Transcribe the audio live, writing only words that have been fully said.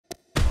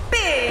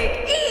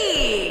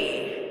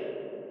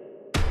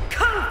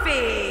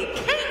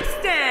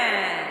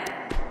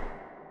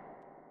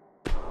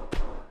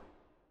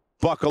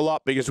buckle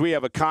up because we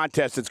have a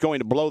contest that's going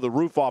to blow the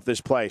roof off this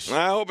place.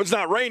 I hope it's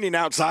not raining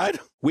outside.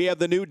 We have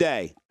the New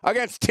Day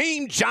against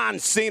Team John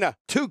Cena.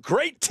 Two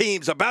great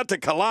teams about to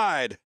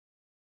collide.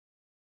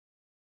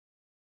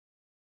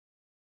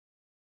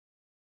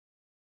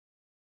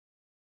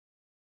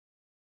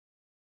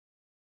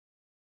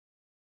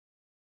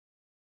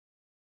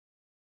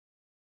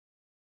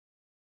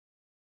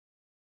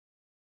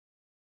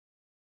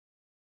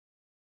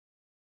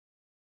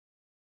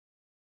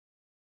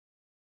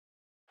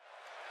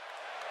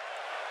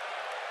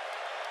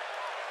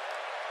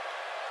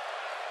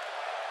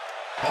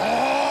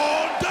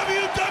 Oh,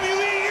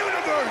 WWE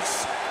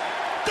Universe,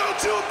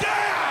 don't you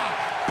dare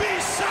be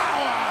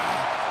sour.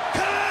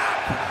 Clap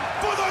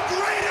for the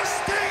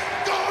greatest thing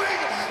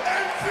going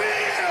and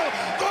feel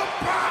the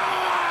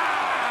power.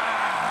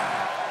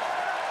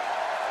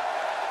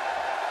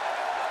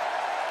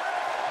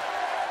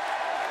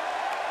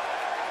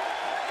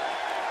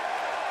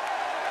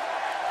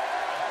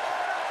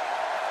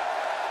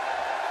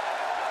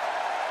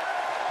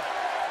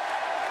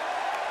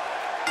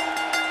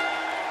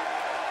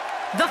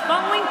 The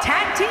following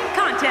tag team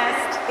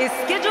contest is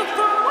scheduled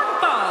for one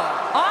fall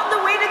on the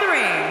way to the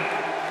ring.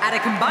 At a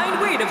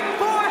combined weight of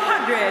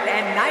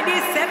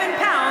 497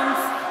 pounds,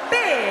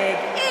 Big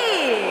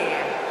E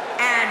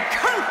and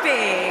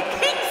Kofi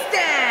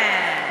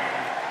Kingston,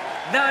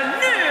 the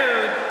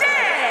New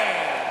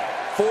Day.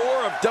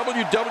 Four of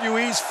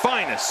WWE's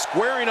finest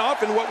squaring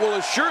off in what will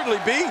assuredly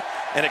be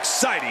an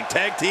exciting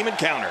tag team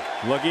encounter.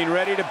 Looking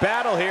ready to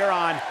battle here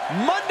on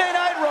Monday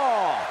Night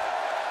Raw.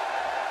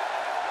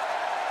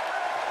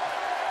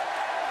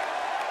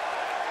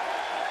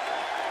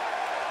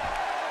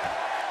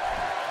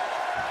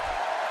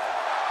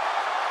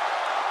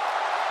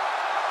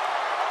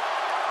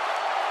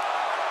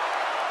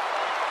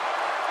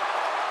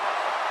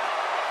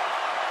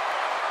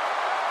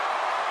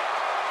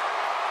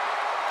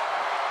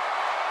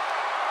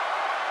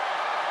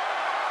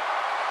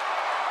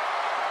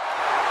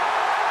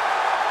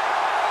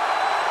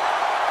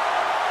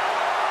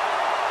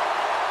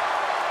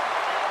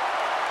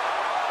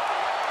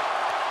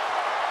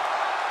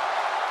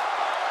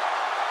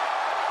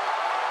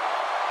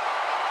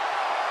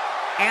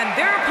 And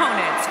their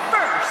opponents,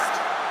 first,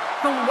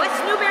 from West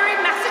Newbury,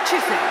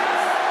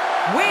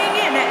 Massachusetts, weighing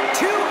in at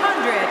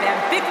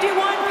 251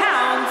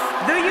 pounds,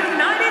 the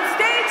United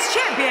States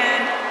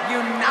Champion,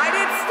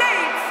 United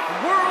States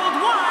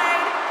Worldwide,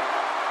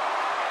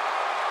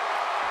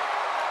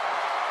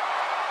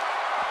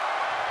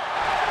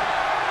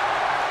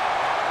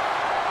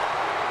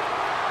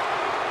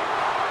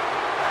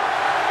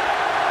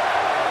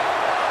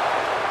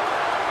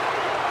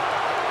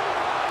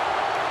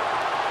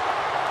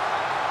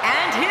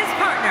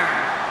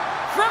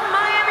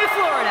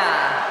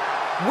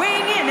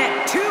 weighing in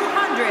at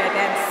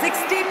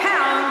 260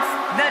 pounds,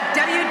 the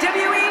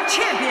WWE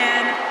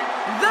Champion,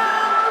 The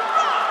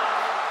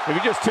Rock. If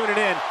you're just tuning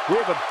in,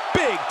 we have a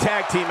big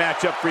tag team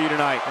matchup for you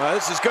tonight.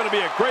 This is going to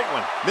be a great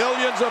one.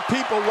 Millions of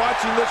people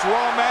watching this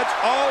Raw match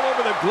all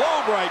over the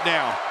globe right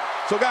now.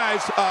 So guys,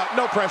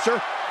 no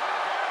pressure.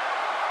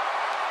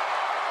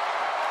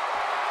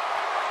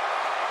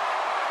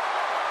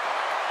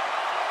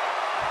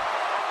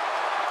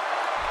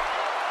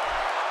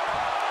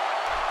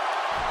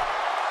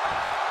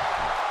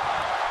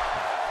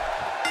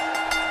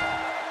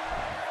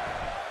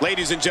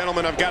 Ladies and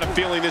gentlemen, I've got a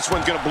feeling this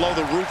one's going to blow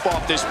the roof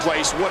off this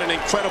place. What an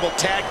incredible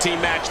tag team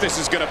match this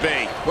is going to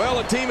be. Well,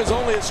 a team is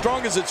only as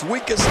strong as its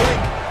weakest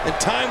link, and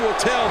time will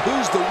tell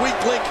who's the weak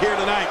link here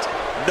tonight.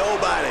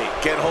 Nobody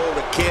can hold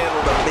a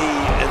candle to me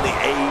in the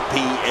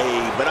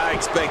APA, but I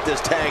expect this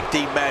tag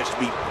team match to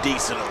be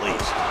decent at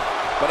least.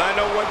 But I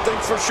know one thing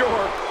for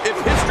sure. If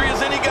history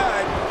is any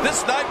guide,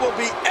 this night will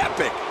be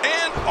epic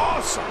and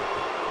awesome.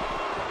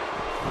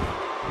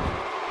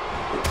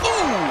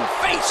 Ooh,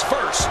 face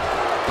first.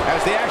 As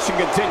the action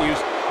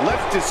continues,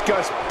 let's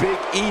discuss Big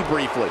E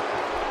briefly.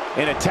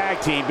 In a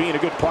tag team, being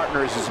a good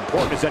partner is as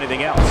important as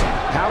anything else.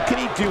 How can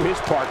he do his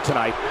part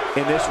tonight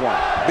in this one?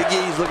 Big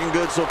E's looking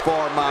good so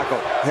far, Michael.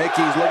 Heck,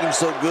 he's looking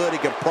so good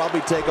he could probably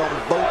take on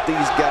both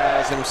these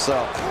guys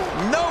himself.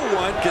 No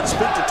one can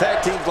speak to tag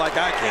teams like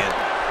I can.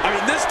 I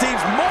mean, this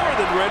team's more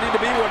than ready to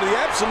be one of the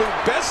absolute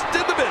best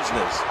in the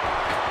business.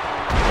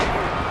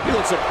 He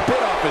looks a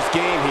bit off his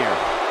game here.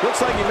 Looks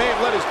like he may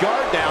have let his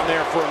guard down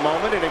there for a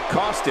moment, and it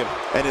cost him.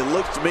 And it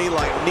looks to me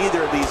like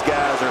neither of these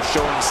guys are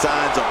showing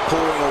signs of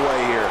pulling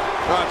away here.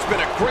 It's been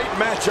a great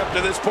match up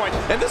to this point,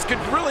 and this could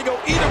really go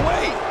either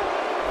way.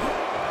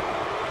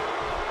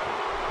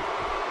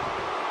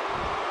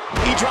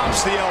 He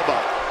drops the elbow.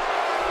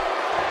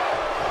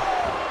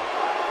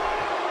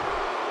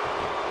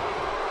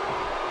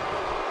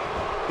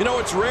 You know,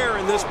 it's rare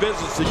in this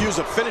business to use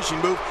a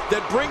finishing move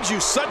that brings you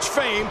such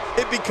fame,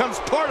 it becomes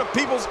part of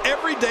people's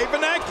everyday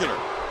vernacular.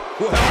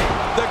 Well,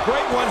 the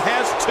great one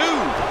has two,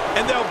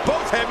 and they'll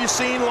both have you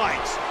seeing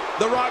lights.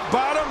 The rock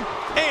bottom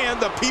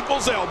and the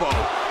people's elbow.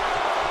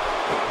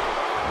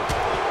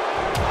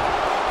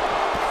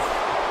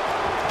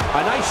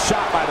 A nice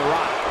shot by The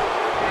Rock.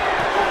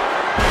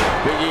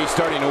 Big He's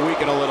starting to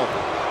weaken a little.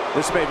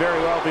 This may very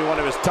well be one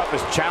of his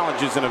toughest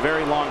challenges in a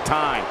very long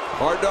time.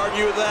 Hard to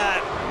argue with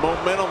that.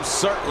 Momentum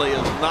certainly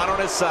is not on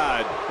his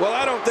side. Well,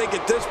 I don't think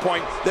at this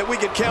point that we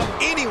could count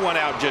anyone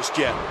out just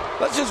yet.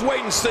 Let's just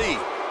wait and see.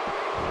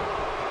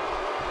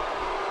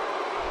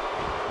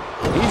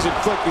 He's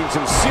inflicting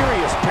some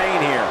serious pain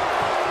here.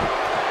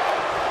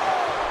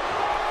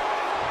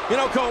 You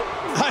know, Cole,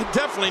 I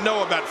definitely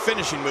know about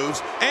finishing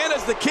moves. And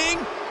as the king,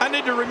 I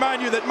need to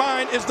remind you that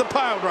mine is the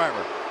pile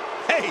driver.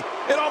 Hey,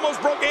 it almost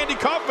broke Andy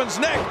Kaufman's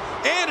neck,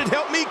 and it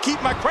helped me keep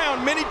my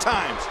crown many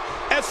times.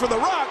 As for The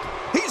Rock,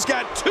 he's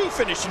got 2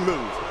 finishing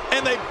moves,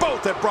 and they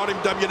both have brought him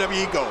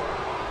WWE gold.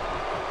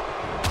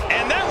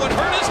 And that one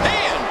hurt his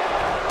hand.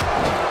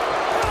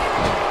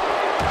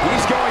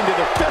 He's going to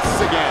the fists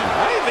again.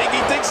 I think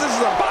he thinks this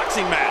is a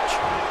boxing match.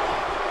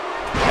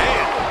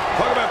 Man,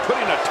 talk about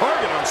putting a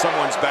target on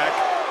someone's back.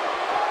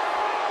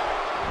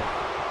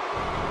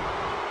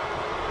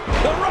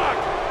 The Rock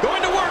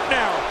going to work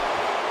now.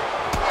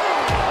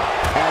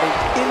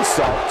 Adding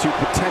insult to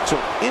potential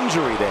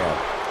injury there.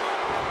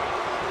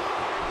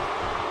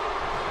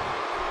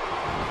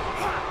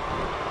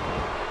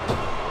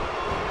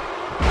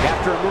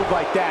 After a move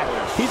like that,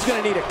 he's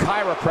going to need a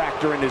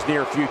chiropractor in his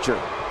near future.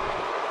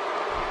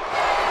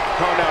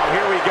 Oh no,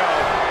 here we go.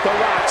 The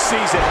Rock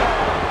sees it.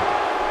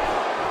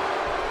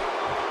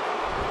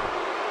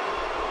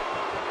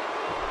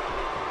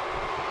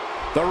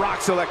 The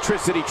Rock's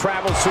electricity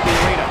travels through the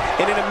arena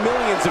and into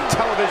millions of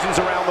televisions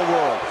around the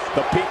world.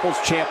 The People's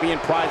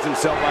Champion prides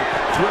himself on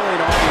thrilling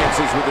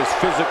audiences with his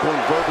physical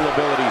and verbal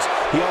abilities.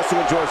 He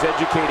also enjoys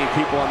educating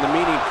people on the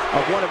meaning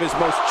of one of his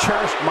most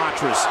cherished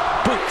mantras,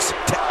 boots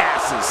to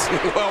asses.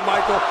 Well,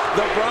 Michael,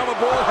 the Brahma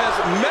Bull has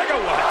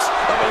megawatts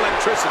of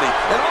electricity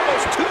and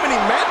almost too many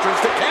mantras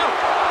to count.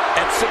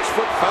 At 6'5"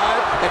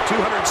 and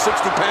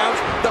 260 pounds,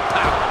 the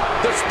power,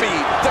 the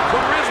speed, the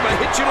charisma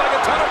hits you like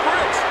a ton of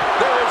bricks.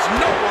 There is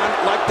no one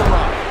like The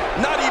Rock,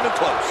 not even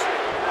close.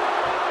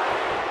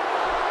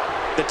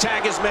 The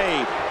tag is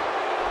made.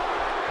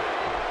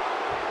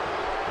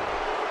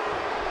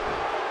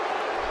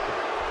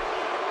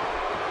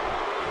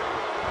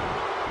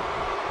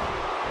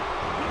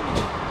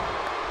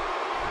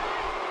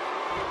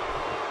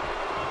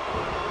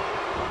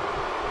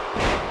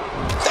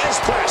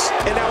 Press,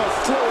 and now a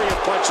flurry of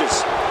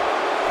punches.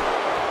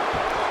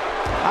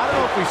 I don't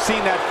know if we've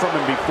seen that from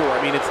him before.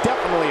 I mean, it's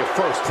definitely a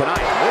first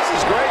tonight.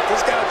 This is great. This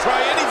guy'll try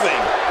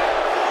anything.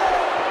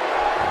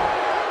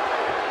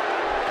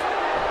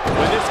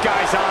 When this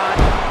guy's on,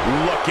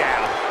 look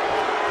out.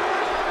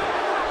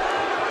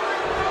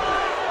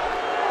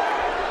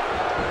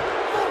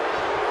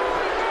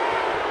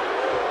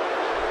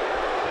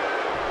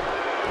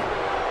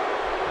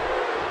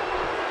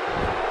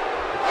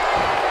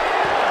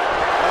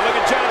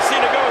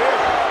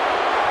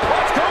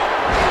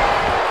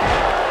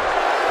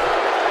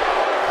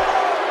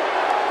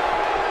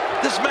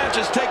 This match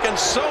has taken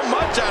so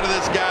much out of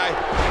this guy.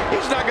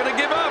 He's not going to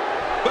give up.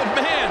 But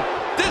man,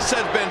 this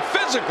has been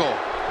physical.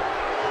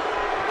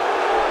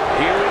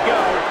 Here we go.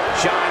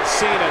 John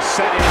Cena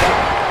setting it up.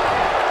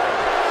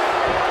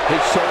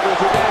 His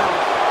shoulders are down.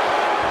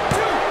 2,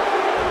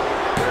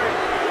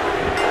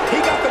 3.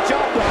 He got the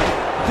job done.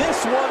 This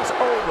one's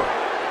over.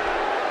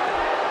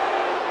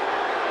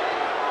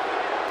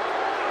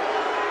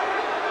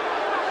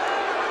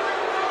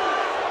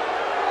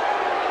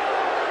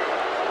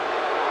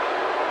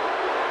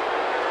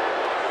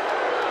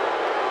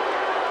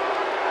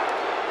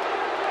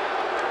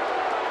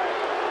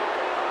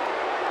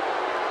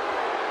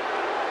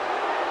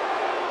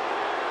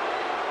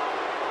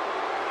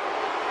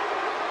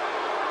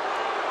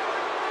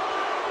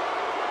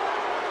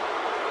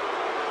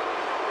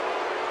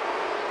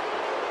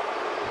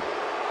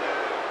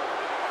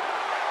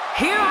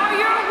 Here are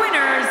your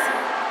winners,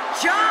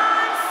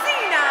 John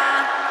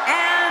Cena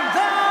and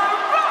The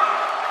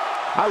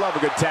Rock. I love a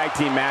good tag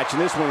team match,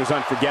 and this one was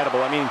unforgettable.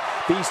 I mean,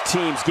 these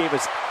teams gave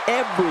us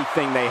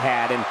everything they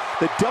had, and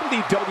the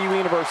WWE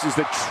Universe is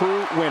the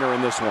true winner in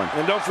this one.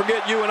 And don't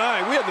forget you and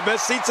I, we had the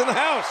best seats in the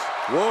house.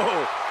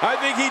 Whoa, I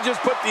think he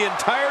just put the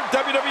entire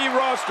WWE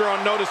roster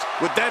on notice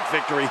with that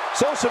victory.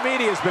 Social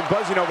media has been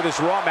buzzing over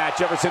this Raw match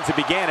ever since it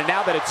began, and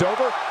now that it's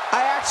over,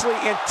 I actually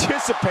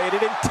anticipate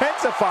it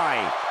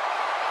intensifying.